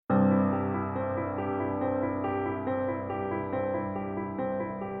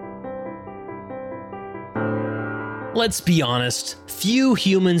Let's be honest, few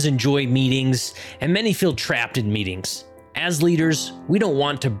humans enjoy meetings, and many feel trapped in meetings. As leaders, we don't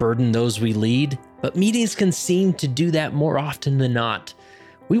want to burden those we lead, but meetings can seem to do that more often than not.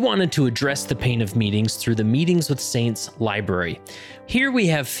 We wanted to address the pain of meetings through the Meetings with Saints library. Here we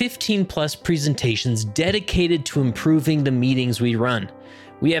have 15 plus presentations dedicated to improving the meetings we run.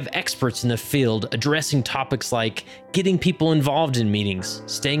 We have experts in the field addressing topics like getting people involved in meetings,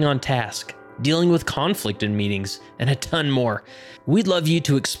 staying on task, dealing with conflict in meetings, and a ton more. We'd love you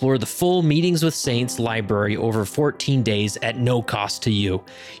to explore the full Meetings with Saints library over 14 days at no cost to you.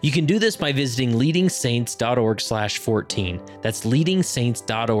 You can do this by visiting leadingsaints.org/14. That's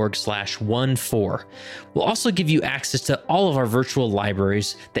leadingsaints.org/14. We'll also give you access to all of our virtual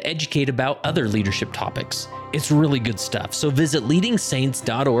libraries that educate about other leadership topics. It's really good stuff. So visit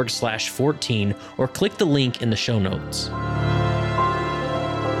leadingsaints.org/14 or click the link in the show notes.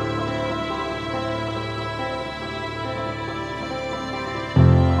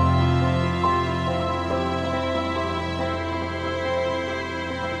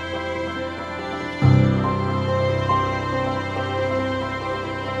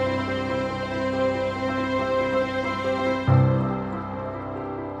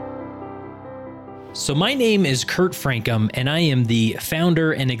 So my name is Kurt Francom, and I am the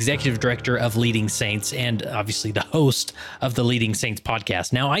founder and executive director of Leading Saints, and obviously the host of the Leading Saints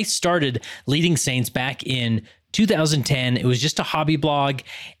podcast. Now, I started Leading Saints back in 2010. It was just a hobby blog,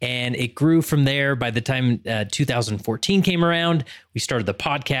 and it grew from there. By the time 2014 came around, we started the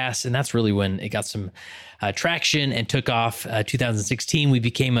podcast, and that's really when it got some traction and took off. 2016, we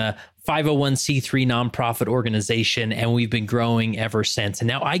became a 501c3 nonprofit organization, and we've been growing ever since. And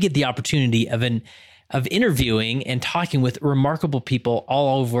now I get the opportunity of interviewing and talking with remarkable people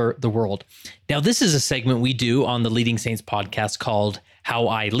all over the world. Now, this is a segment we do on the Leading Saints podcast called How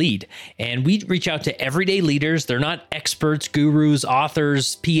I Lead. And we reach out to everyday leaders. They're not experts, gurus,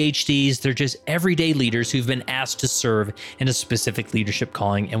 authors, PhDs. They're just everyday leaders who've been asked to serve in a specific leadership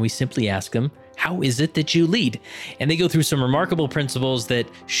calling. And we simply ask them, how is it that you lead? And they go through some remarkable principles that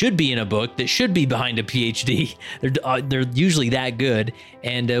should be in a book, that should be behind a PhD. They're usually that good.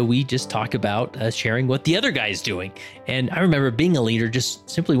 And we just talk about sharing what the other guy's doing. And I remember being a leader, just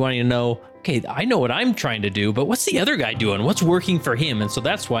simply wanting to know, okay, I know what I'm trying to do, but what's the other guy doing? What's working for him? And so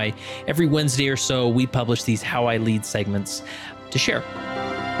that's why every Wednesday or so, we publish these How I Lead segments to share.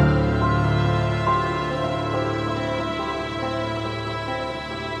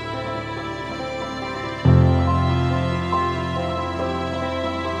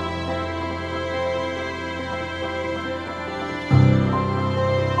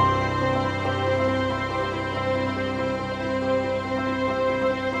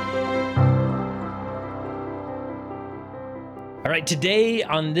 All right, today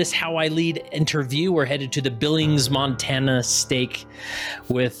on this How I Lead interview, we're headed to the Billings, Montana stake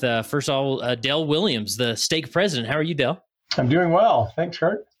with, first of all, Dale Williams, the stake president. How are you, Dale? I'm doing well. Thanks,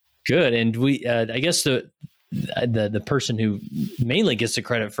 Kurt. Good. And we, I guess the person who mainly gets the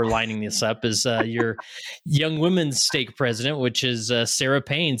credit for lining this up is your Young Women's stake president, which is Sarah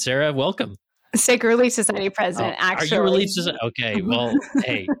Payne. Sarah, welcome. Stake Relief Society president, actually. Are you Relief Society? Okay, well,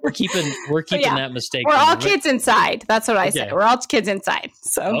 hey, we're keeping that mistake. We're all kids inside. That's what I said. We're all kids inside.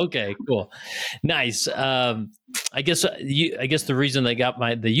 So okay, cool, nice. I guess the reason they got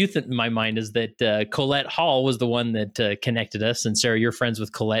the youth in my mind is that Colette Hall was the one that connected us. And Sarah, you're friends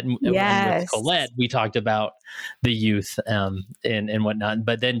with Colette. And with Colette, we talked about the youth and whatnot.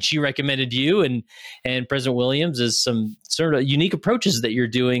 But then she recommended you and President Williams as some sort of unique approaches that you're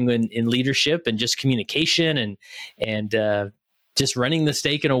doing in leadership and just communication and just running the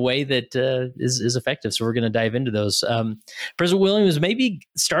stake in a way that is effective. So we're going to dive into those. President Williams, maybe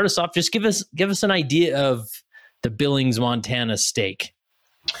start us off. Just give us an idea of the Billings, Montana stake.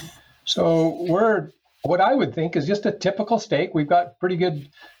 So we're what I would think is just a typical stake. We've got pretty good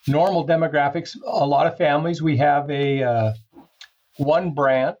normal demographics. A lot of families. We have a one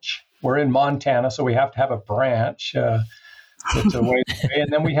branch. We're in Montana, so we have to have a branch. It's a way away.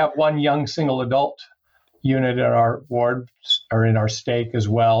 And then we have one young single adult unit in our ward or in our stake as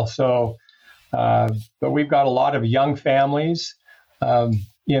well. So, but we've got a lot of young families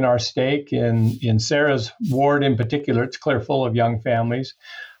in our stake. In Sarah's ward in particular, it's clear full of young families.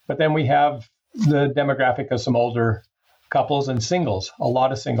 But then we have the demographic of some older couples and singles, a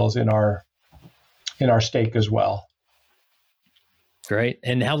lot of singles in our stake as well. Great.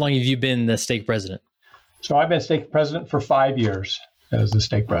 And how long have you been the stake president? So I've been stake president for 5 years as the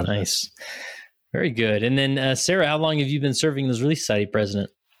stake president. Nice. Very good. And then Sarah, how long have you been serving as Relief Society president?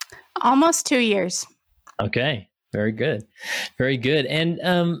 Almost 2 years. Okay. Very good. Very good. And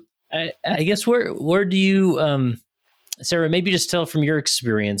I guess where do you Sarah, maybe just tell from your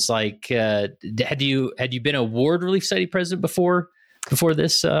experience, like, had you been a Ward Relief Society president before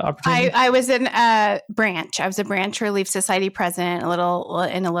this opportunity? I was in a branch. I was a branch Relief Society president, in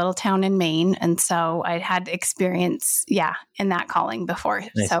a little town in Maine, and so I had experience, in that calling before.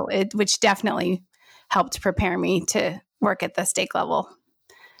 Nice. So which definitely helped prepare me to work at the stake level.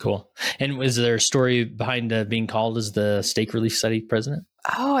 Cool. And was there a story behind being called as the Stake Relief Society president?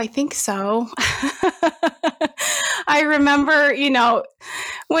 Oh, I think so. I remember,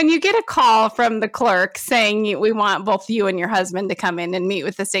 when you get a call from the clerk saying we want both you and your husband to come in and meet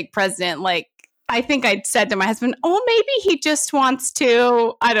with the stake president, like, I think I said to my husband, oh, maybe he just wants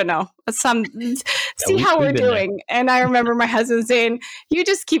to, I don't know, see how we're doing. There. And I remember my husband saying, you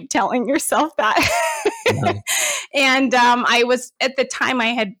just keep telling yourself that. Uh-huh. And I was, at the time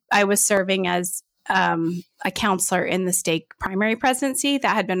I was serving as a counselor in the stake primary presidency.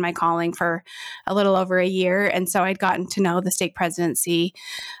 That had been my calling for a little over a year. And so I'd gotten to know the stake presidency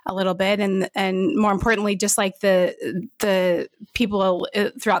a little bit. And more importantly, just like the people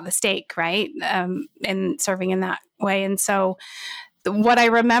throughout the stake, right? And serving in that way. And so what I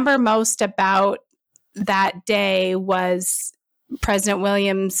remember most about that day was President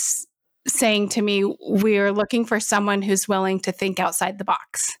Williams saying to me, we're looking for someone who's willing to think outside the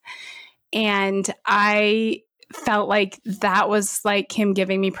box. And I felt like that was like him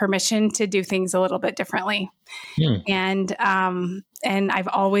giving me permission to do things a little bit differently. And I've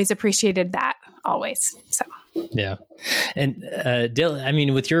always appreciated that, always. So, yeah. And Dale, I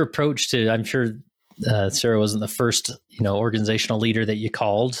mean, with your approach to, I'm sure Sarah wasn't the first, organizational leader that you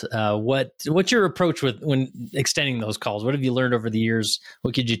called. What's your approach when extending those calls? What have you learned over the years?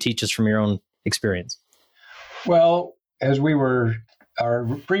 What could you teach us from your own experience? Well, our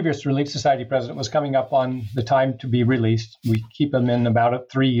previous Relief Society president was coming up on the time to be released. We keep them in about a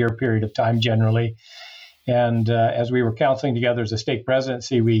 3-year period of time generally. And as we were counseling together as a stake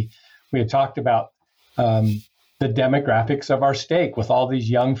presidency, we had talked about the demographics of our stake with all these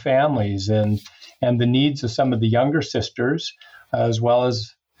young families and the needs of some of the younger sisters, as well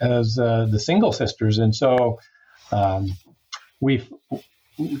as the single sisters. And so we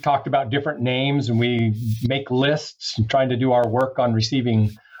talked about different names, and we make lists and trying to do our work on receiving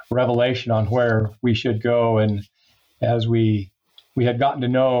revelation on where we should go. And as we had gotten to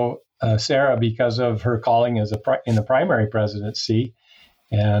know Sarah because of her calling in the primary presidency,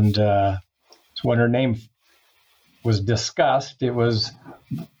 and when her name was discussed, it was,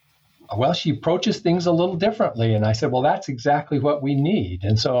 well, she approaches things a little differently. And I said, well, that's exactly what we need.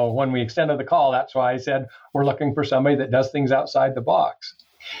 And so when we extended the call, that's why I said, we're looking for somebody that does things outside the box.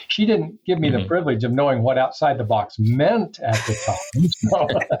 She didn't give me the privilege of knowing what outside the box meant at the time.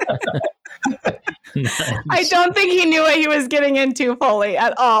 Nice. I don't think he knew what he was getting into fully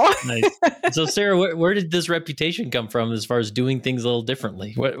at all. Nice. So, Sarah, where did this reputation come from as far as doing things a little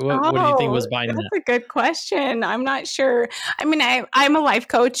differently? What do you think was behind that? That's a good question. I'm not sure. I mean, I'm a life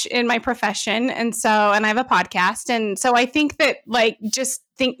coach in my profession, and I have a podcast, and so I think that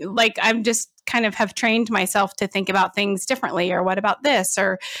I'm just kind of have trained myself to think about things differently, or what about this,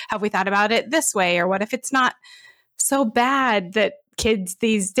 or have we thought about it this way, or what if it's not so bad that kids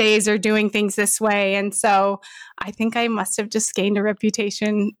these days are doing things this way. And so I think I must have just gained a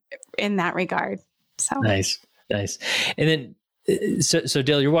reputation in that regard. So nice. And then, so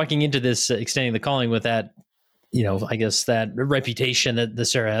Dale, you're walking into this extending the calling with that, I guess that reputation that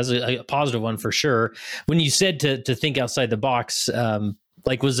Sarah has, a positive one for sure. When you said to think outside the box,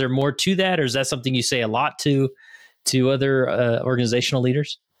 was there more to that, or is that something you say a lot to other organizational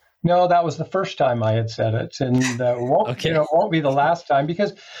leaders? No, that was the first time I had said it, and it won't be the last time,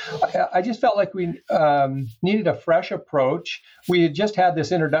 because I just felt like we needed a fresh approach. We had just had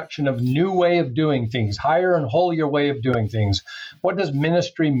this introduction of new way of doing things, higher and holier way of doing things. What does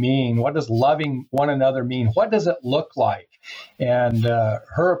ministry mean? What does loving one another mean? What does it look like? And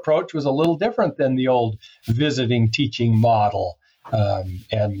her approach was a little different than the old visiting teaching model.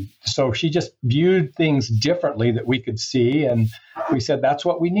 And so she just viewed things differently that we could see. And we said, that's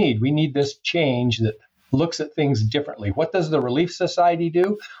what we need. We need this change that looks at things differently. What does the Relief Society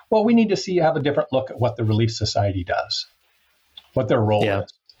do? Well, we need to have a different look at what the Relief Society does, what their role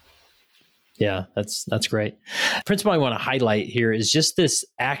is. Yeah, that's great. Principle I want to highlight here is just this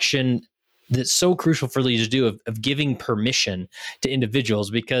action that's so crucial for leaders to do of giving permission to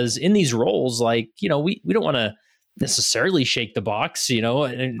individuals, because in these roles, we don't want to necessarily shake the box,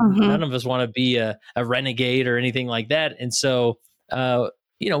 and none of us want to be a renegade or anything like that. And so,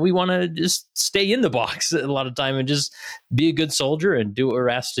 we want to just stay in the box a lot of time and just be a good soldier and do what we're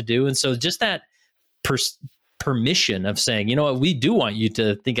asked to do. And so just that permission of saying, we do want you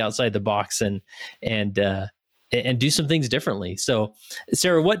to think outside the box and and do some things differently. So,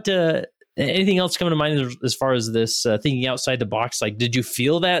 Sarah, what anything else coming to mind as far as this thinking outside the box? Like, did you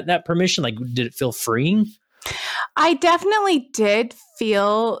feel that permission? Like, did it feel freeing? I definitely did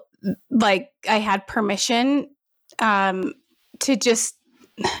feel like I had permission to just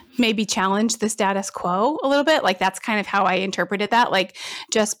maybe challenge the status quo a little bit. Like, that's kind of how I interpreted that. Like,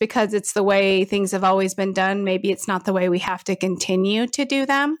 just because it's the way things have always been done, maybe it's not the way we have to continue to do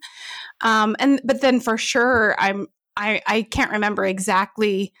them. But then for sure, I can't remember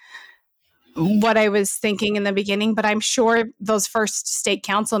exactly what I was thinking in the beginning, but I'm sure those first state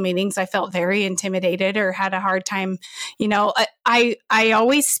council meetings, I felt very intimidated or had a hard time. I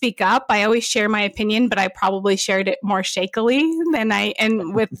always speak up. I always share my opinion, but I probably shared it more shakily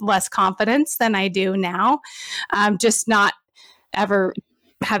and with less confidence than I do now. Just not ever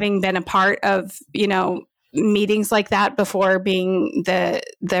having been a part of, meetings like that before being the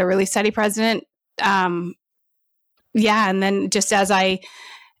Relief Study president. And then just as I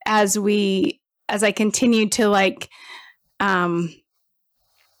continued to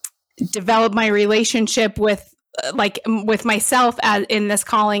develop my relationship with myself in this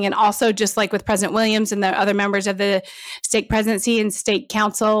calling, and also just like with President Williams and the other members of the stake presidency and state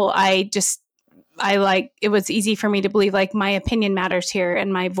council, it was easy for me to believe like my opinion matters here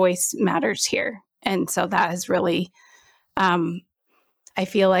and my voice matters here. And so that has really, I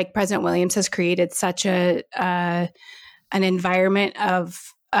feel like President Williams has created such an environment of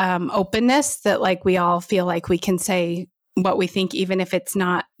openness that like we all feel like we can say what we think, even if it's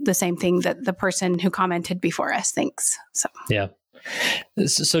not the same thing that the person who commented before us thinks. So yeah.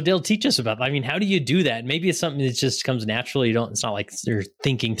 So Dale, teach us about that. I mean, how do you do that? Maybe it's something that just comes naturally. It's not like you're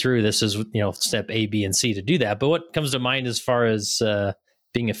thinking through this is, step A, B, and C to do that. But what comes to mind as far as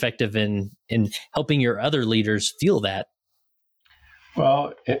being effective in helping your other leaders feel that?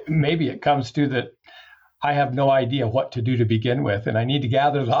 Well, maybe it comes to that I have no idea what to do to begin with, and I need to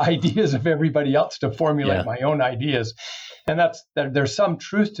gather the ideas of everybody else to formulate my own ideas. And there's some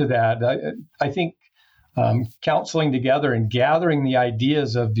truth to that. I think counseling together and gathering the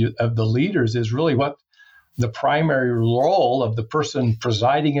ideas of the leaders is really what the primary role of the person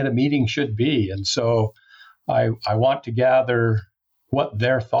presiding at a meeting should be. And so I want to gather what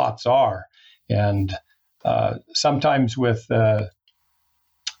their thoughts are. And sometimes with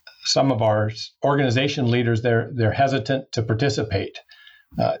some of our organization leaders, they're hesitant to participate.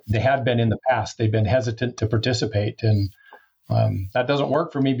 They had been in the past. They've been hesitant to participate. And that doesn't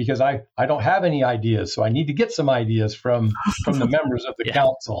work for me because I don't have any ideas. So I need to get some ideas from the members of the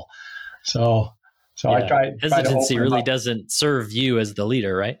council. So I try. Hesitancy really doesn't serve you as the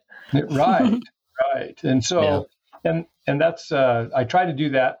leader, right? Right. And so, and that's, I try to do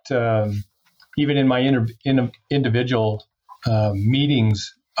that even in my individual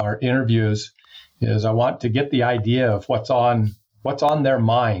meetings or interviews, is I want to get the idea of what's on their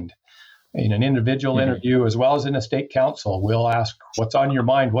mind. In an individual interview, as well as in a state council, we'll ask, what's on your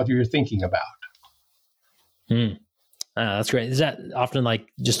mind? What you're thinking about? That's great. Is that often like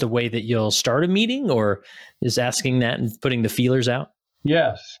just a way that you'll start a meeting, or is asking that and putting the feelers out?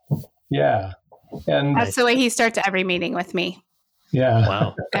 Yes. Yeah. And that's the way he starts every meeting with me. Yeah.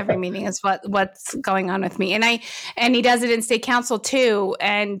 Wow. Every meeting is what's going on with me. And he does it in state council too.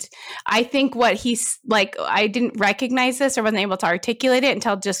 And I think what he's like, I didn't recognize this or wasn't able to articulate it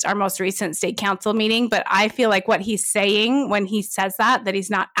until just our most recent state council meeting. But I feel like what he's saying when he says that he's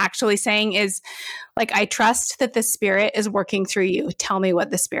not actually saying is like, I trust that the Spirit is working through you. Tell me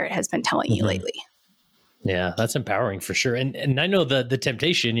what the Spirit has been telling you lately. Yeah, that's empowering for sure. And I know the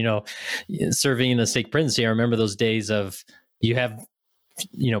temptation, serving in the stake presidency, I remember those days of, you have,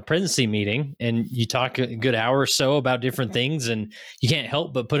 presidency meeting and you talk a good hour or so about different things, and you can't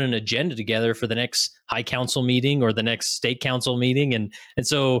help but put an agenda together for the next high council meeting or the next state council meeting. And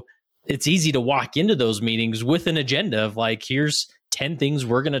so it's easy to walk into those meetings with an agenda of like, here's 10 things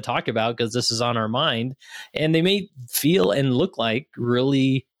we're going to talk about because this is on our mind. And they may feel and look like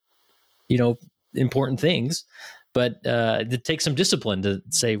really, important things. But it takes some discipline to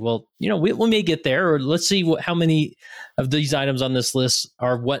say, well, we may get there, or let's see how many of these items on this list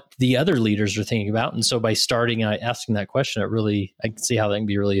are what the other leaders are thinking about. And so by starting asking that question, I can see how that can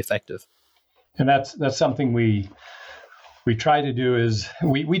be really effective. And that's something we try to do is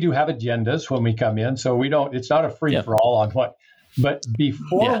we do have agendas when we come in. So it's not a free for all on what. But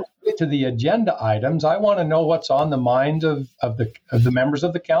before we get to the agenda items, I want to know what's on the minds of the members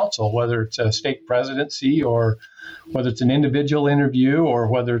of the council, whether it's a state presidency or whether it's an individual interview or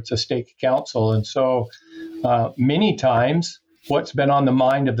whether it's a state council. And so many times what's been on the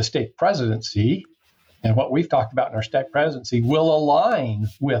mind of the state presidency and what we've talked about in our state presidency will align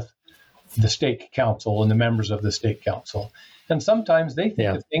with the stake council and the members of the stake council. And sometimes they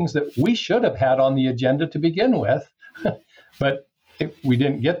think of things that we should have had on the agenda to begin with, but we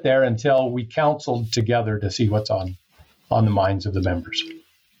didn't get there until we counseled together to see what's on the minds of the members.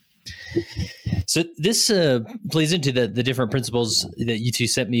 So this plays into the different principles that you two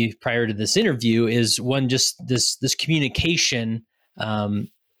sent me prior to this interview. Is one, just this communication, and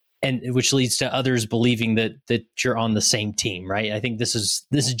which leads to others believing that you're on the same team, right? I think this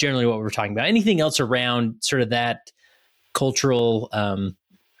is generally what we're talking about. Anything else around sort of that cultural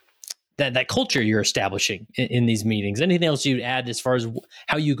that culture you're establishing in these meetings? Anything else you'd add as far as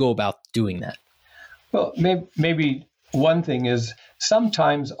how you go about doing that? Well, maybe one thing is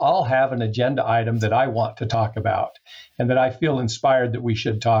sometimes I'll have an agenda item that I want to talk about and that I feel inspired that we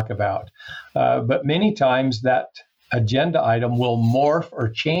should talk about. But many times that agenda item will morph or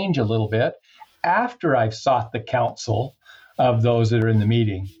change a little bit after I've sought the counsel of those that are in the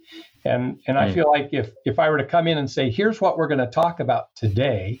meeting. And I feel like if I were to come in and say, here's what we're going to talk about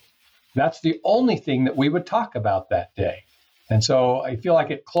today, that's the only thing that we would talk about that day. And so I feel like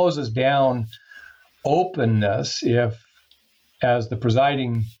it closes down openness if, as the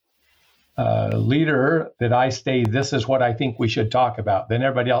presiding leader, that I say, this is what I think we should talk about. Then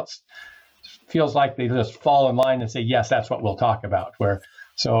everybody else feels like they just fall in line and say, yes, that's what we'll talk about.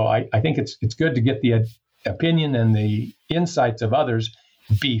 So I think it's good to get the opinion and the insights of others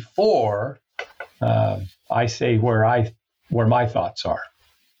before I say where my thoughts are.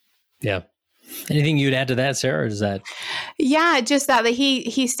 Yeah. Anything you'd add to that, Sarah, or is that? Yeah, just that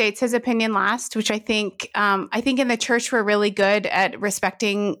he states his opinion last, which I think in the church we're really good at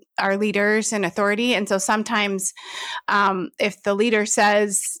respecting our leaders and authority. And so sometimes if the leader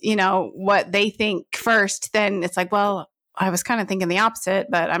says, what they think first, then it's like, well, I was kind of thinking the opposite,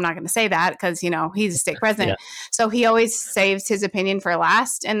 but I'm not going to say that because, he's a stake president. Yeah. So he always saves his opinion for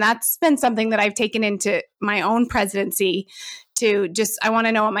last. And that's been something that I've taken into my own presidency to I want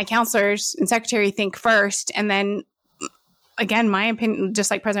to know what my counselors and secretary think first. And then again, my opinion,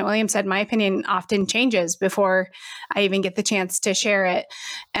 just like President Williams said, my opinion often changes before I even get the chance to share it.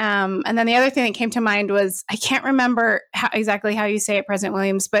 And then the other thing that came to mind was, I can't remember exactly how you say it, President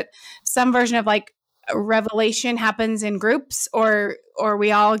Williams, but some version of like revelation happens in groups or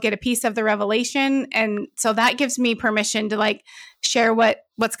we all get a piece of the revelation. And so that gives me permission to like share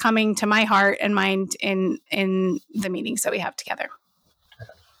what's coming to my heart and mind in the meetings that we have together.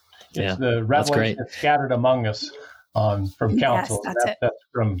 It's the revelation that's scattered among us from council. Yes, that's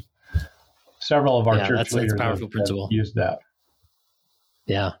from several of our church leaders. That's a powerful principle. Used that.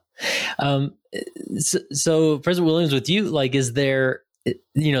 Yeah. So President Williams, with you, like, is there,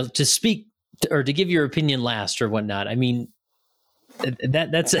 to speak or to give your opinion last or whatnot? I mean,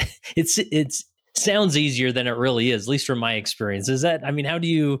 it sounds easier than it really is, at least from my experience. Is that, I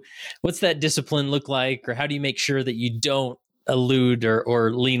mean, what's that discipline look like, or how do you make sure that you don't allude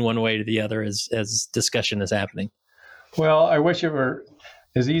or lean one way to the other as discussion is happening? Well, I wish it were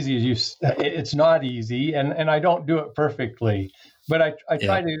as easy as you. It's not easy, and I don't do it perfectly, but I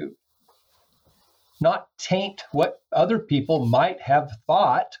try to not taint what other people might have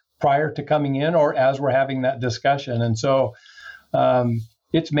thought prior to coming in or as we're having that discussion. And so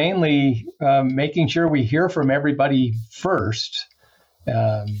it's mainly making sure we hear from everybody first.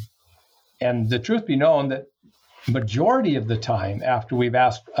 And the truth be known that majority of the time after we've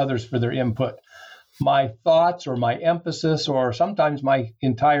asked others for their input, my thoughts or my emphasis or sometimes my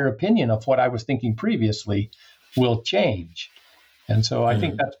entire opinion of what I was thinking previously will change. And so I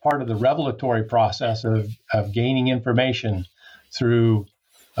think that's part of the revelatory process of gaining information through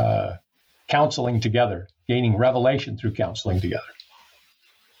counseling together, gaining revelation through counseling together.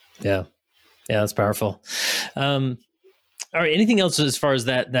 Yeah, that's powerful. All right, anything else as far as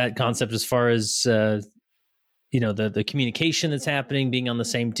that concept, as far as the communication that's happening, being on the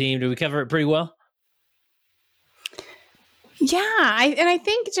same team? Did we cover it pretty well? Yeah, I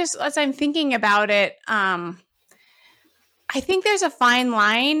think just as I'm thinking about it, I think there's a fine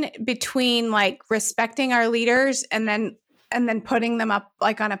line between like respecting our leaders and then putting them up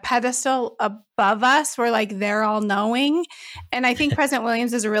like on a pedestal above us where like they're all knowing. And I think President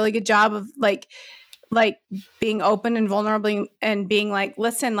Williams does a really good job of like being open and vulnerable and being like,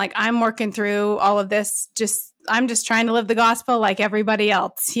 listen, like I'm working through all of this. I'm just trying to live the gospel like everybody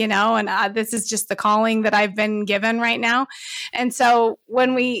else, and this is just the calling that I've been given right now. And so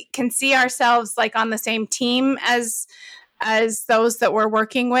when we can see ourselves like on the same team as those that we're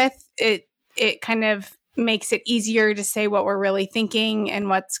working with, it kind of makes it easier to say what we're really thinking and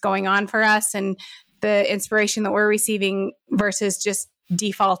what's going on for us and the inspiration that we're receiving versus just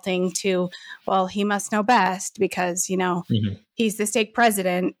defaulting to, well, he must know best because, he's the stake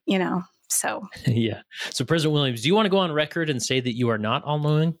president, So Yeah. So President Williams, do you want to go on record and say that you are not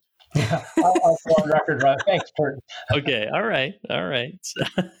all-knowing? Yeah, I'll go on record. Thanks, Kurt. Okay. All right.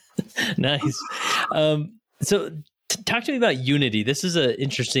 Nice. So talk to me about unity. This is an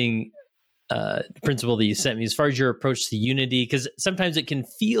interesting principle that you sent me as far as your approach to unity, because sometimes it can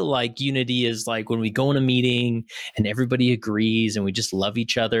feel like unity is like when we go in a meeting and everybody agrees and we just love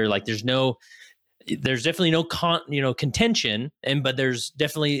each other. Like there's definitely no contention, but there's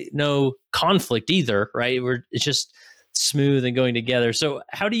definitely no conflict either, right? It's just smooth and going together. So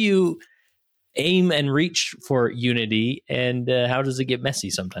how do you aim and reach for unity, and how does it get messy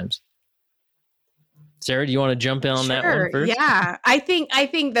sometimes? Sarah, do you want to jump in on that one first? Yeah, I think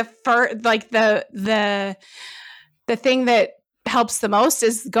the thing that helps the most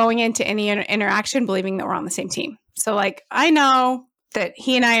is going into any interaction believing that we're on the same team. So like, I know that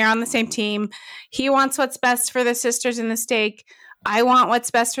he and I are on the same team. He wants what's best for the sisters in the stake. I want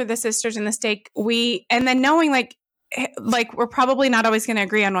what's best for the sisters in the stake. And then knowing like we're probably not always going to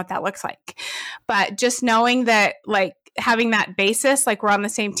agree on what that looks like, but just knowing that, like, having that basis, like we're on the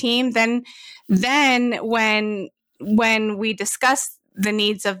same team, then when we discuss the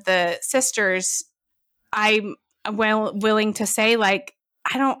needs of the sisters, I'm willing to say, like,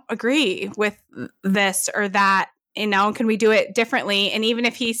 I don't agree with this or that, can we do it differently? And even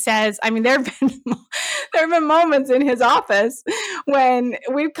if he says, I mean, there have been moments in his office when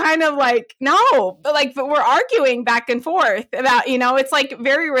we've kind of like, no, but we're arguing back and forth about, it's like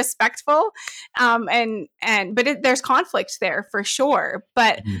very respectful. But there's conflict there for sure.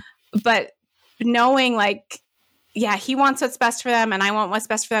 But knowing like, yeah, he wants what's best for them and I want what's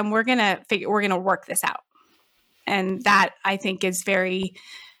best for them. We're going to work this out. And that I think is very,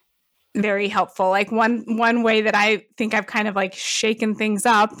 very helpful. Like one way that I think I've kind of like shaken things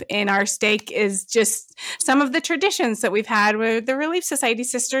up in our stake is just some of the traditions that we've had where the Relief Society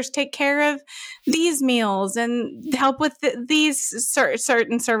sisters take care of these meals and help with these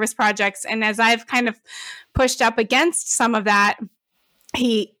certain service projects. And as I've kind of pushed up against some of that,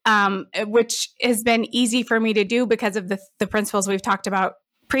 which has been easy for me to do because of the principles we've talked about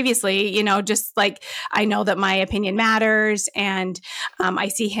previously, just like, I know that my opinion matters, and I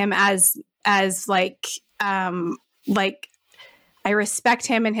see him as I respect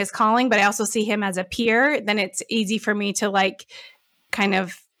him and his calling, but I also see him as a peer. Then it's easy for me to like kind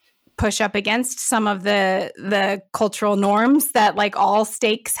of push up against some of the cultural norms that like all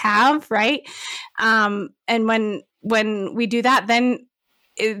stakes have, right? And when we do that, then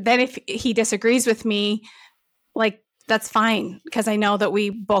if he disagrees with me, like, that's fine, because I know that we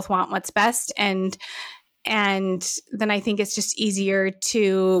both want what's best. And then I think it's just easier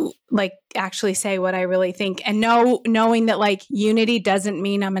to like actually say what I really think, and knowing that like unity doesn't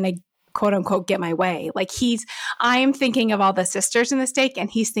mean I'm going to quote unquote get my way. Like I'm thinking of all the sisters in the stake, and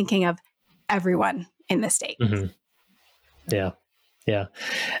he's thinking of everyone in the stake. Mm-hmm. Yeah. Yeah.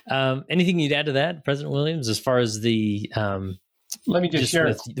 Anything you'd add to that, President Williams, as far as the, let me just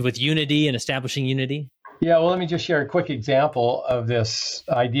share with unity and establishing unity? Yeah, well, let me just share a quick example of this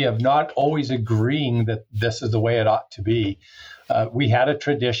idea of not always agreeing that this is the way it ought to be. We had a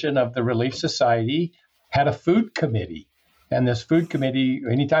tradition of the Relief Society had a food committee. And this food committee,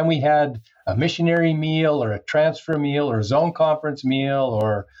 anytime we had a missionary meal or a transfer meal or a zone conference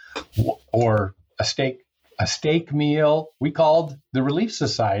meal or a steak meal, we called the Relief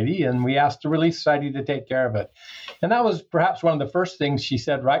Society and we asked the Relief Society to take care of it. And that was perhaps one of the first things she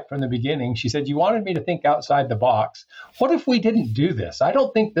said right from the beginning. She said, you wanted me to think outside the box. What if we didn't do this? I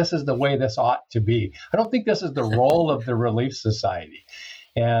don't think this is the way this ought to be. I don't think this is the role of the Relief Society.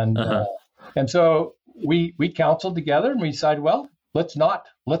 And so we counseled together and we decided, well, let's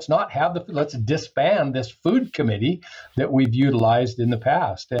disband this food committee that we've utilized in the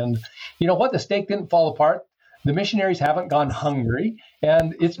past. And you know what? The stake didn't fall apart. The missionaries haven't gone hungry,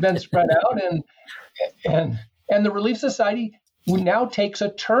 and it's been spread out. And the Relief Society now takes a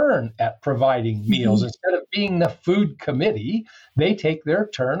turn at providing meals. Mm-hmm. Instead of being the food committee, they take their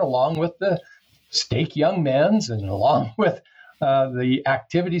turn along with the stake young men's and along with the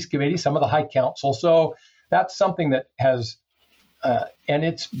activities committee, some of the high council. So that's something that has, and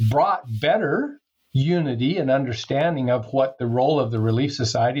it's brought better unity and understanding of what the role of the Relief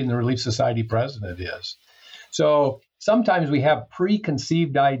Society and the Relief Society president is. So sometimes we have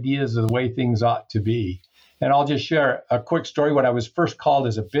preconceived ideas of the way things ought to be. And I'll just share a quick story. When I was first called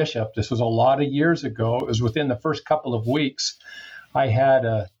as a bishop, this was a lot of years ago. It was within the first couple of weeks. I had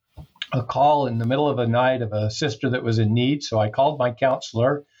a call in the middle of the night of a sister that was in need. So I called my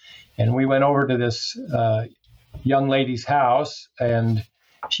counselor and we went over to this young lady's house, and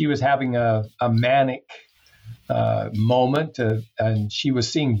she was having a manic moment, and she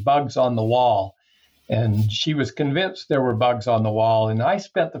was seeing bugs on the wall. And she was convinced there were bugs on the wall. And I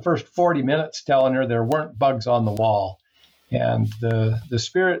spent the first 40 minutes telling her there weren't bugs on the wall. And the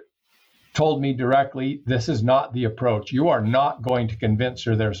Spirit told me directly, this is not the approach. You are not going to convince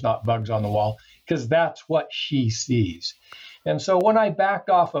her there's not bugs on the wall, because that's what she sees. And so when I backed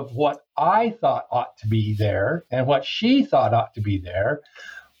off of what I thought ought to be there and what she thought ought to be there,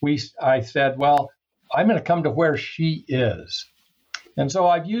 I said, well, I'm going to come to where she is. And so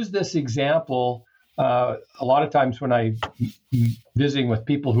I've used this example a lot of times when I'm visiting with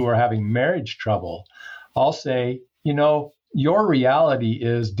people who are having marriage trouble. I'll say, your reality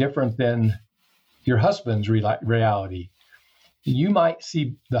is different than your husband's reality. You might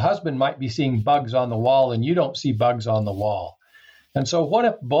see, the husband might be seeing bugs on the wall and you don't see bugs on the wall. And so what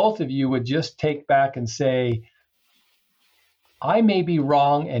if both of you would just take back and say, I may be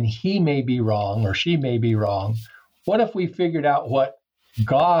wrong and he may be wrong or she may be wrong. What if we figured out what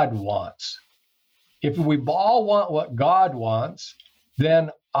God wants? If we all want what God wants,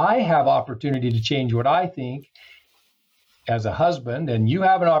 then I have opportunity to change what I think as a husband, and you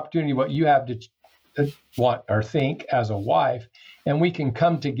have an opportunity what you have to want or think as a wife, and we can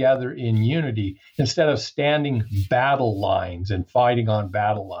come together in unity instead of standing battle lines and fighting on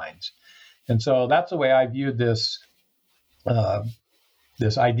battle lines. And so that's the way I viewed this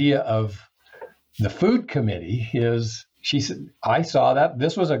this idea of the food committee. Is she said, I saw that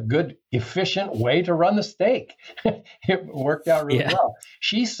this was a good, efficient way to run the steak. It worked out really well.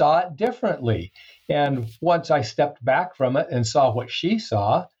 She saw it differently. And once I stepped back from it and saw what she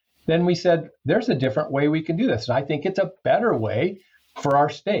saw, then we said, there's a different way we can do this. And I think it's a better way for our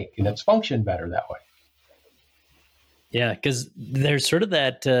steak, and it's functioned better that way. Yeah, because there's sort of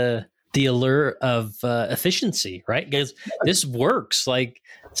that, the allure of efficiency, right? Because this works. Like,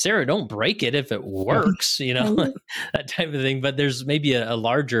 Sarah, don't break it if it works, that type of thing. But there's maybe a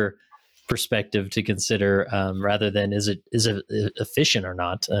larger perspective to consider rather than is it efficient or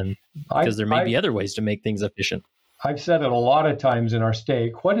not? And because there may be other ways to make things efficient. I've said it a lot of times in our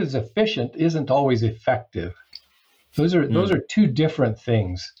steak. What is efficient isn't always effective. Those are two different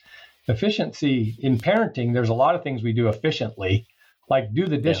things. Efficiency in parenting, there's a lot of things we do efficiently, like do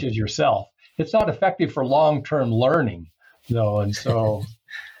the dishes yourself. It's not effective for long-term learning, though. And so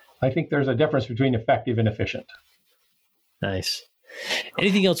I think there's a difference between effective and efficient. Nice.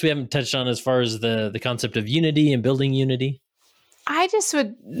 Anything else we haven't touched on as far as the concept of unity and building unity? I just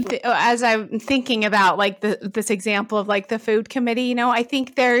would, as I'm thinking about like this example of like the food committee, I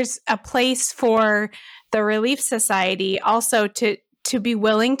think there's a place for the Relief Society also to be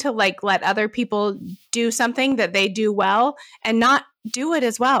willing to like let other people do something that they do well and not do it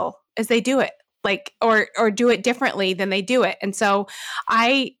as well as they do it, like, or do it differently than they do it. And so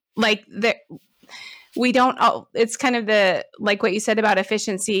I like that. We don't, it's kind of like what you said about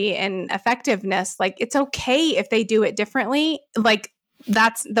efficiency and effectiveness. Like, it's okay if they do it differently. Like,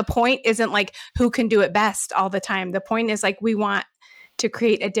 that's the point, isn't like who can do it best all the time. The point is like, we want to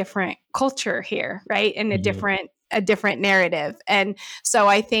create a different culture here, right? And a different narrative. And so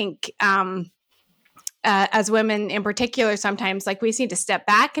I think, as women in particular, sometimes like we just need to step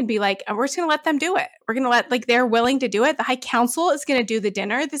back and be like, we're just going to let them do it. We're going to let, like, they're willing to do it. The High Council is going to do the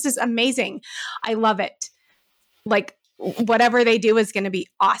dinner. This is amazing. I love it. Like, whatever they do is going to be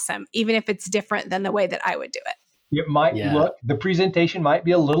awesome, even if it's different than the way that I would do it. It might look, the presentation might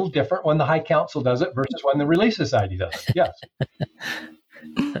be a little different when the High Council does it versus when the Relief Society does it. Yes.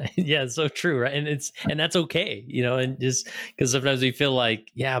 Yeah, so true, right? And that's okay, and just because sometimes we feel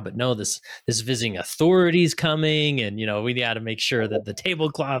like, but no, this visiting authority is coming, and we got to make sure that the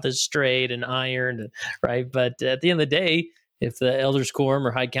tablecloth is straight and ironed, right? But at the end of the day, if the elders quorum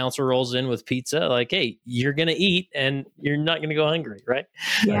or High Council rolls in with pizza, like, hey, you're gonna eat and you're not gonna go hungry, right?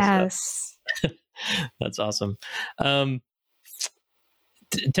 Yes. That's awesome.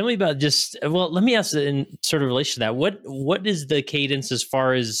 Tell me about let me ask in sort of relation to that. What is the cadence as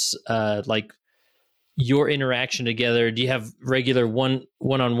far as like your interaction together? Do you have regular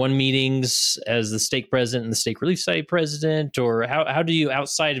one-on-one meetings as the stake president and the Stake Relief Society president? Or how do you,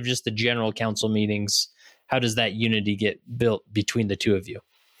 outside of just the general council meetings, how does that unity get built between the two of you?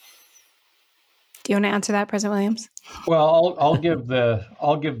 Do you want to answer that, President Williams? Well, I'll give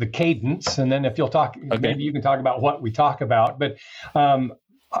the cadence, and then if you'll talk, maybe you can talk about what we talk about. But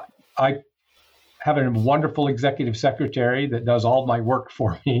I have a wonderful executive secretary that does all my work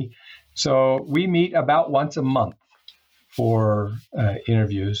for me. So we meet about once a month for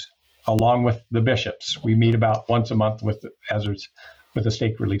interviews, along with the bishops. We meet about once a month with the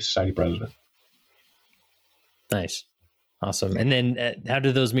Stake Relief Society president. Nice. Awesome. And then how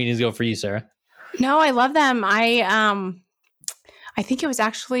do those meetings go for you, Sarah? No, I love them. I think it was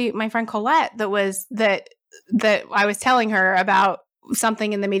actually my friend Colette that I was telling her about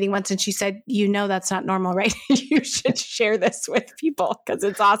something in the meeting once, and she said, that's not normal, right? You should share this with people because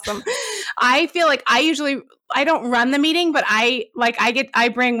it's awesome. I feel like I don't run the meeting, but I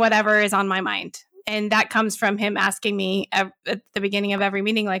bring whatever is on my mind. And that comes from him asking me at the beginning of every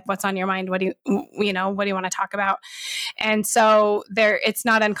meeting, like, what's on your mind? What do you want to talk about? And so it's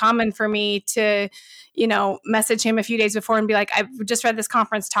not uncommon for me to, message him a few days before and be like, I've just read this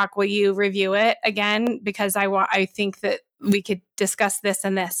conference talk. Will you review it again? Because I think that we could discuss this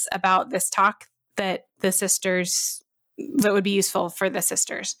and this about this talk that would be useful for the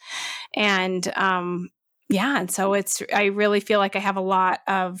sisters. And, and so I really feel like I have a lot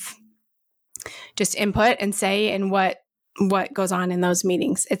of just input and say in what goes on in those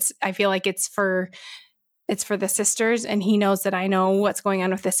meetings. I feel like it's for the sisters, and he knows that I know what's going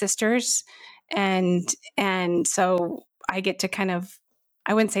on with the sisters. And so I get to kind of,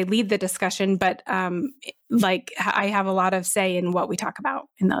 I wouldn't say lead the discussion, but I have a lot of say in what we talk about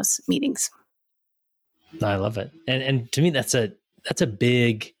in those meetings. I love it. And to me, that's a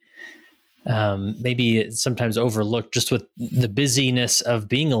big, maybe sometimes overlooked, just with the busyness of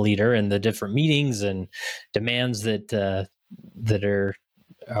being a leader and the different meetings and demands that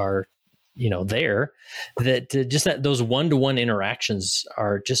are there, that those one-to-one interactions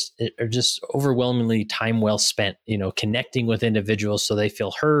are just overwhelmingly time well spent, connecting with individuals so they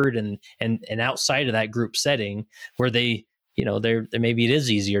feel heard, and outside of that group setting where they, maybe it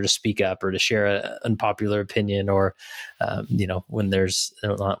is easier to speak up or to share an unpopular opinion, or, when there's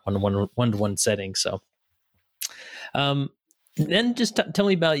one-to-one setting. So, then just tell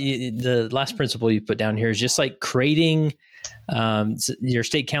me about the last principle you put down here is just like creating, your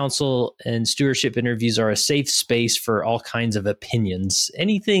state council and stewardship interviews are a safe space for all kinds of opinions.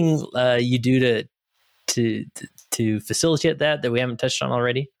 Anything you do to facilitate that we haven't touched on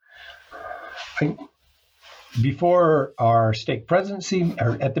already? Before our stake presidency,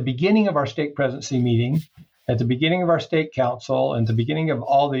 or at the beginning of our stake presidency meeting, at the beginning of our state council, and the beginning of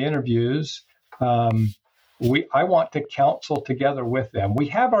all the interviews, I want to counsel together with them. We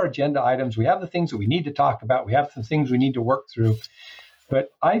have our agenda items. We have the things that we need to talk about. We have the things we need to work through.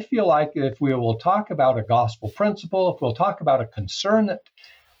 But I feel like if we will talk about a gospel principle, if we'll talk about a concern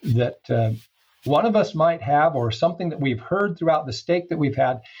that one of us might have, or something that we've heard throughout the stake that we've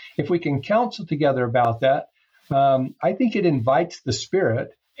had, if we can counsel together about that, I think it invites the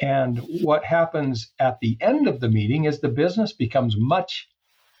Spirit. And what happens at the end of the meeting is the business becomes much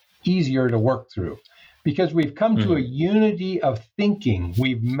easier to work through, because we've come to a unity of thinking.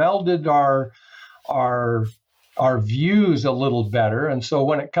 We've melded our views a little better. And so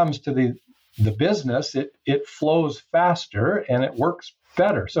when it comes to the business, it flows faster and it works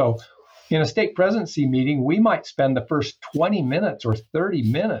better. So in a stake presidency meeting, we might spend the first 20 minutes or 30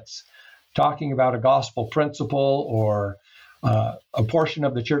 minutes talking about a gospel principle or a portion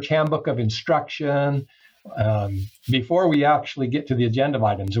of the church handbook of instruction before we actually get to the agenda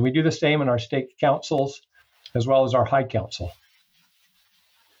items. And we do the same in our stake councils as well as our high council.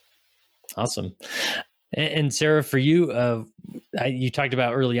 Awesome. And Sarah, for you, you talked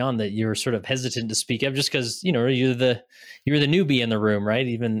about early on that you were sort of hesitant to speak up just because, you're the newbie in the room, right?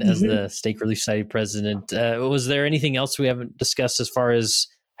 Even as the Stake Relief Society president. Was there anything else we haven't discussed as far as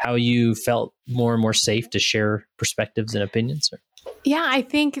how you felt more and more safe to share perspectives and opinions? Yeah, I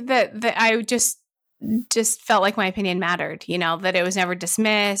think that I just felt like my opinion mattered, that it was never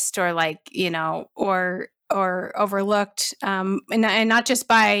dismissed or or overlooked, and not just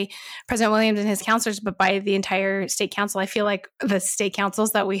by President Williams and his counselors, but by the entire state council. I feel like the state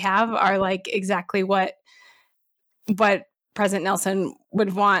councils that we have are like exactly what President Nelson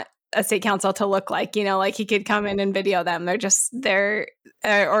would want a state council to look like, like he could come in and video them. They're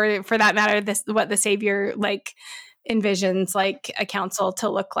or for that matter, what the Savior envisions like a council to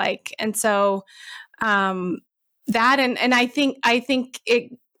look like. And so that, and I think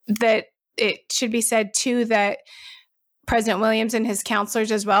that it should be said too, that President Williams and his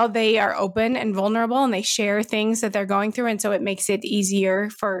counselors as well, they are open and vulnerable and they share things that they're going through. And so it makes it easier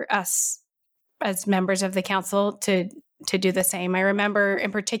for us as members of the council to do the same. I remember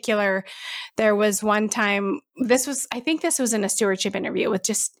in particular, there was one time, I think this was in a stewardship interview with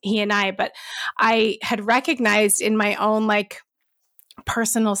just he and I, but I had recognized in my own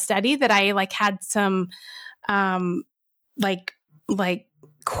personal study that I had some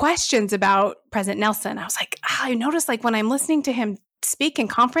questions about President Nelson. I was like, I noticed when I'm listening to him speak in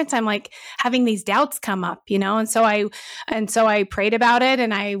conference, I'm having these doubts come up, and so I prayed about it,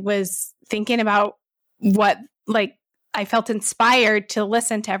 and I was thinking about what I felt inspired to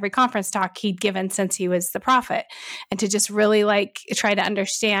listen to every conference talk he'd given since he was the prophet, and to just really like try to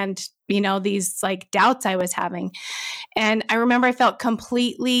understand, these like doubts I was having. And I remember I felt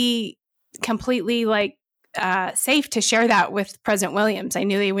completely like safe to share that with President Williams. I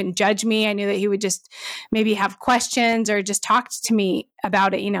knew that he wouldn't judge me. I knew that he would just maybe have questions or just talk to me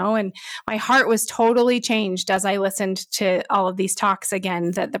about it, and my heart was totally changed as I listened to all of these talks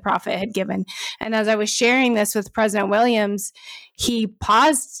again that the prophet had given. And as I was sharing this with President Williams, he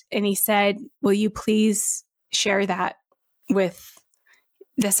paused and he said, "Will you please share that with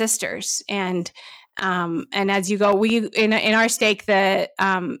the sisters?" And as you go, we in our stake, the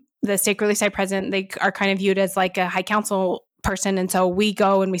stake relief site president, they are kind of viewed as like a high council person. And so we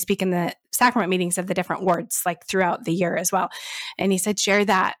go and we speak in the sacrament meetings of the different wards, like throughout the year as well. And he said, share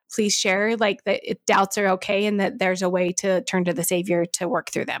that, please share, like that doubts are okay and that there's a way to turn to the Savior to work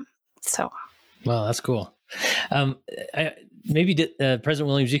through them. So. Well, that's cool. Maybe President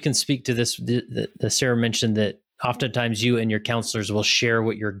Williams, you can speak to this. Sarah mentioned that oftentimes you and your counselors will share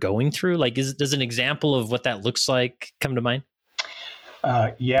what you're going through. Like, does an example of what that looks like come to mind?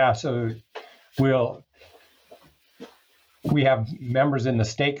 So we have members in the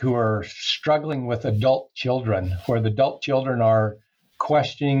stake who are struggling with adult children, where the adult children are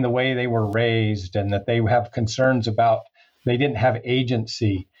questioning the way they were raised and that they have concerns about they didn't have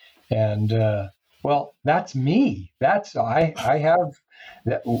agency. And that's me.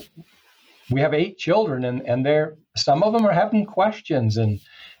 We have 8 children, and some of them are having questions, and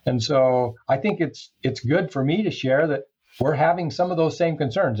so I think it's good for me to share that we're having some of those same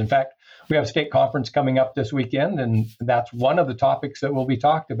concerns. In fact, we have a stake conference coming up this weekend, and that's one of the topics that will be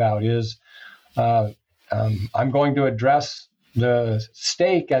talked about is I'm going to address the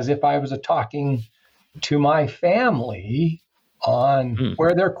stake as if I was talking to my family on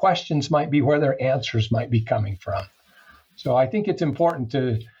where their questions might be, where their answers might be coming from. So I think it's important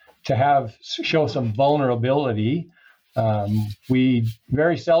to show some vulnerability. We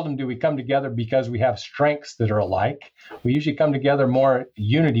very seldom do we come together because we have strengths that are alike. We usually come together more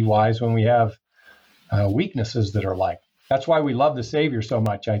unity-wise when we have weaknesses that are alike. That's why we love the Savior so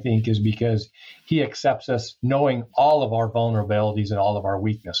much, I think, is because he accepts us knowing all of our vulnerabilities and all of our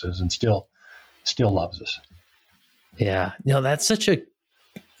weaknesses and still loves us. Yeah. That's such a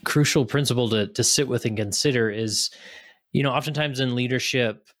crucial principle to sit with and consider is, oftentimes in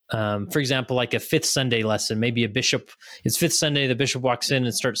leadership, for example, like a Fifth Sunday lesson, maybe it's Fifth Sunday, the bishop walks in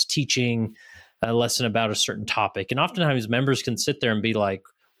and starts teaching a lesson about a certain topic. And oftentimes members can sit there and be like,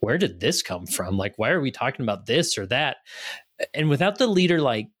 where did this come from? Like, why are we talking about this or that? And without the leader,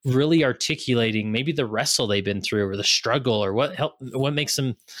 like really articulating maybe the wrestle they've been through or the struggle or what makes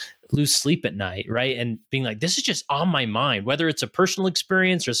them lose sleep at night, right? And being like, this is just on my mind, whether it's a personal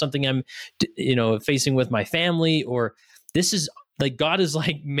experience or something I'm, facing with my family, or this is like God is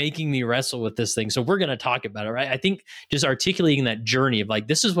like making me wrestle with this thing. So we're going to talk about it, right? I think just articulating that journey of like,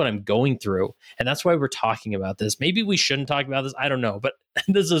 this is what I'm going through. And that's why we're talking about this. Maybe we shouldn't talk about this. I don't know. But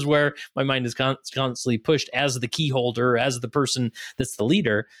this is where my mind is constantly pushed as the key holder, as the person that's the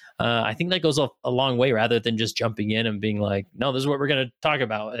leader. I think that goes a long way rather than just jumping in and being like, no, this is what we're going to talk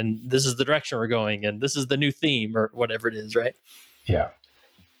about. And this is the direction we're going. And this is the new theme or whatever it is, right? Yeah.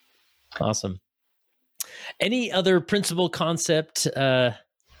 Awesome. Any other principal concept that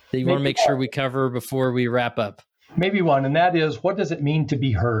you want to make sure we cover before we wrap up? Maybe one, and that is, what does it mean to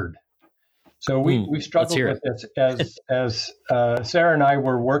be heard? So we struggled with this as Sarah and I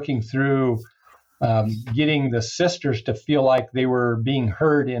were working through getting the sisters to feel like they were being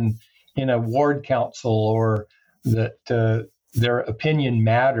heard in a ward council, or that their opinion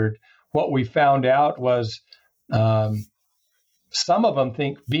mattered. What we found out was some of them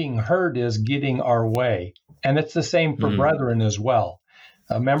think being heard is getting our way. And it's the same for brethren as well.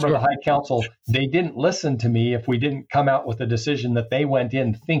 A member of the High Council, they didn't listen to me if we didn't come out with a decision that they went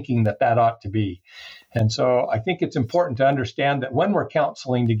in thinking that ought to be. And so I think it's important to understand that when we're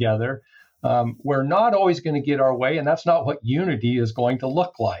counseling together, we're not always going to get our way, and that's not what unity is going to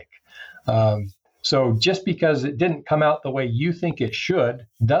look like. So just because it didn't come out the way you think it should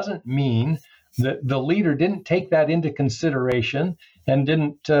doesn't mean that the leader didn't take that into consideration and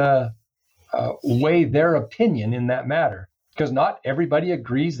didn't weigh their opinion in that matter, because not everybody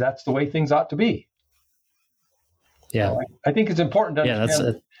agrees that's the way things ought to be. Yeah. So I think it's important to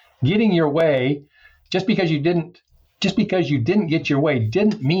understand that getting your way, just because you didn't get your way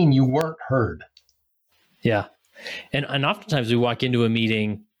didn't mean you weren't heard. Yeah. And oftentimes we walk into a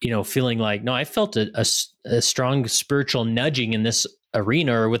meeting, feeling like, no, I felt a strong spiritual nudging in this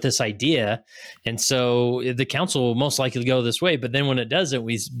arena or with this idea. And so the council will most likely go this way. But then when it doesn't,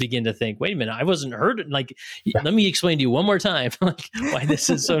 we begin to think, wait a minute, I wasn't heard. Like, let me explain to you one more time like why this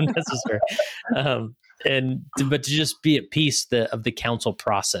is so necessary. But to just be at peace of the council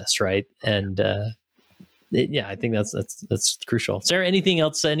process, right? And I think that's crucial. Sarah, anything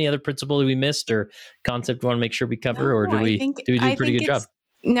else? Any other principle that we missed or concept we want to make sure we cover, or do we do a pretty good job?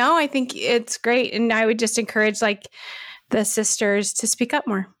 No, I think it's great, and I would just encourage like the sisters to speak up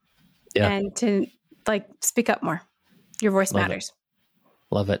more, and to like speak up more. Your voice matters.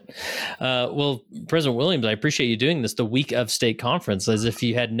 Love it. Well, President Williams, I appreciate you doing this the week of state conference, as if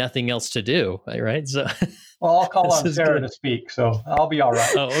you had nothing else to do, right? So, well, I'll call on Sarah to speak, so I'll be all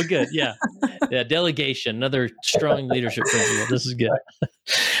right. Oh, good. Yeah. Delegation, another strong leadership principle. This is good.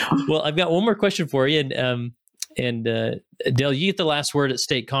 Well, I've got one more question for you, and Dale, you get the last word at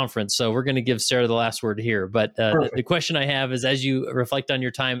state conference, so we're going to give Sarah the last word here. But the question I have is, as you reflect on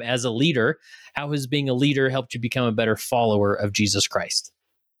your time as a leader, how has being a leader helped you become a better follower of Jesus Christ?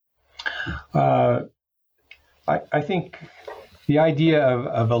 I think the idea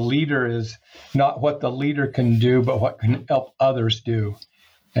of a leader is not what the leader can do, but what can help others do.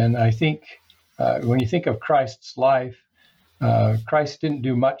 And I think when you think of Christ's life, Christ didn't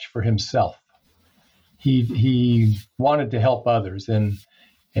do much for himself. He wanted to help others, and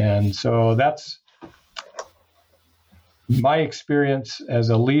so that's my experience as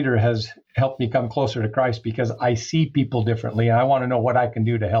a leader has helped me come closer to Christ, because I see people differently and I want to know what I can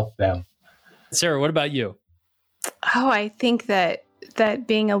do to help them. Sarah, what about you? Oh, I think that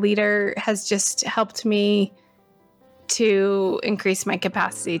being a leader has just helped me to increase my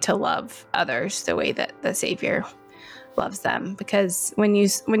capacity to love others the way that the Savior loves them, because when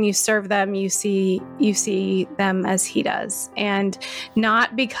you serve them, you see them as he does. And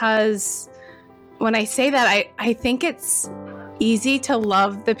not because when I say that, I think it's easy to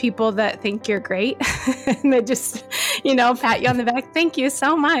love the people that think you're great and that just, pat you on the back. Thank you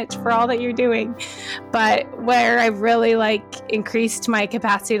so much for all that you're doing. But where I've really increased my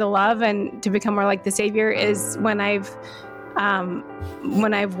capacity to love and to become more like the Savior is when I've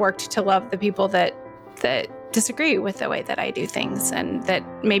worked to love the people that disagree with the way that I do things, and that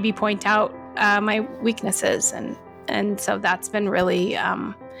maybe point out my weaknesses, and so that's been really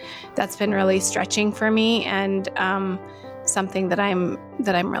stretching for me, and something that I'm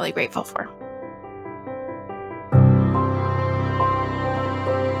really grateful for.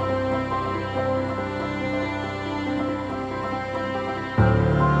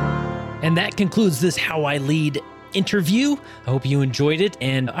 And that concludes this How I Lead interview. I hope you enjoyed it.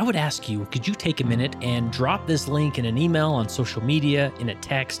 And I would ask you, could you take a minute and drop this link in an email, on social media, in a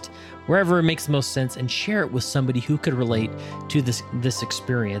text, wherever it makes the most sense, and share it with somebody who could relate to this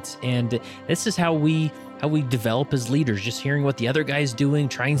experience. And this is how we develop as leaders, just hearing what the other guy's doing,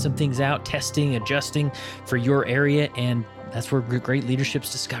 trying some things out, testing, adjusting for your area. And that's where great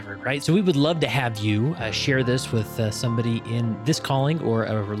leadership's discovered, right? So we would love to have you share this with somebody in this calling or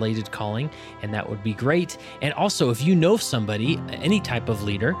a related calling, and that would be great. And also, if you know somebody, any type of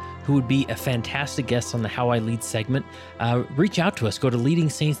leader, who would be a fantastic guest on the How I Lead segment, reach out to us. Go to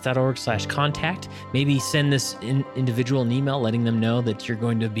leadingsaints.org/contact. Maybe send this individual an email letting them know that you're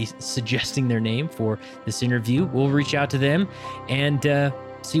going to be suggesting their name for this interview. We'll reach out to them and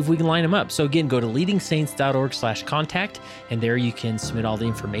see if we can line them up. So again, go to leadingsaints.org/contact, and there you can submit all the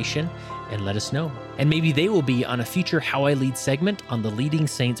information and let us know. And maybe they will be on a future How I Lead segment on the Leading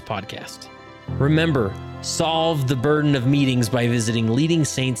Saints podcast. Remember, solve the burden of meetings by visiting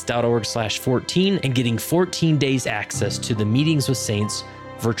leadingsaints.org/14 and getting 14 days access to the Meetings with Saints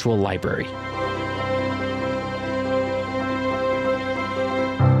virtual library.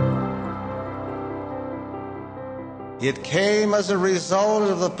 It came as a result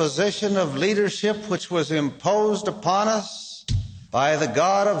of the position of leadership which was imposed upon us by the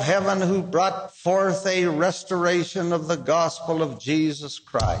God of heaven, who brought forth a restoration of the gospel of Jesus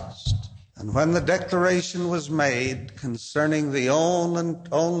Christ. And when the declaration was made concerning the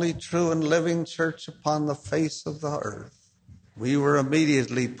only true and living church upon the face of the earth, we were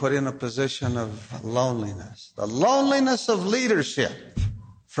immediately put in a position of loneliness, the loneliness of leadership,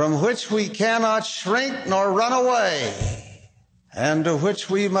 from which we cannot shrink nor run away, and to which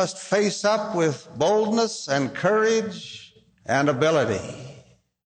we must face up with boldness and courage and ability.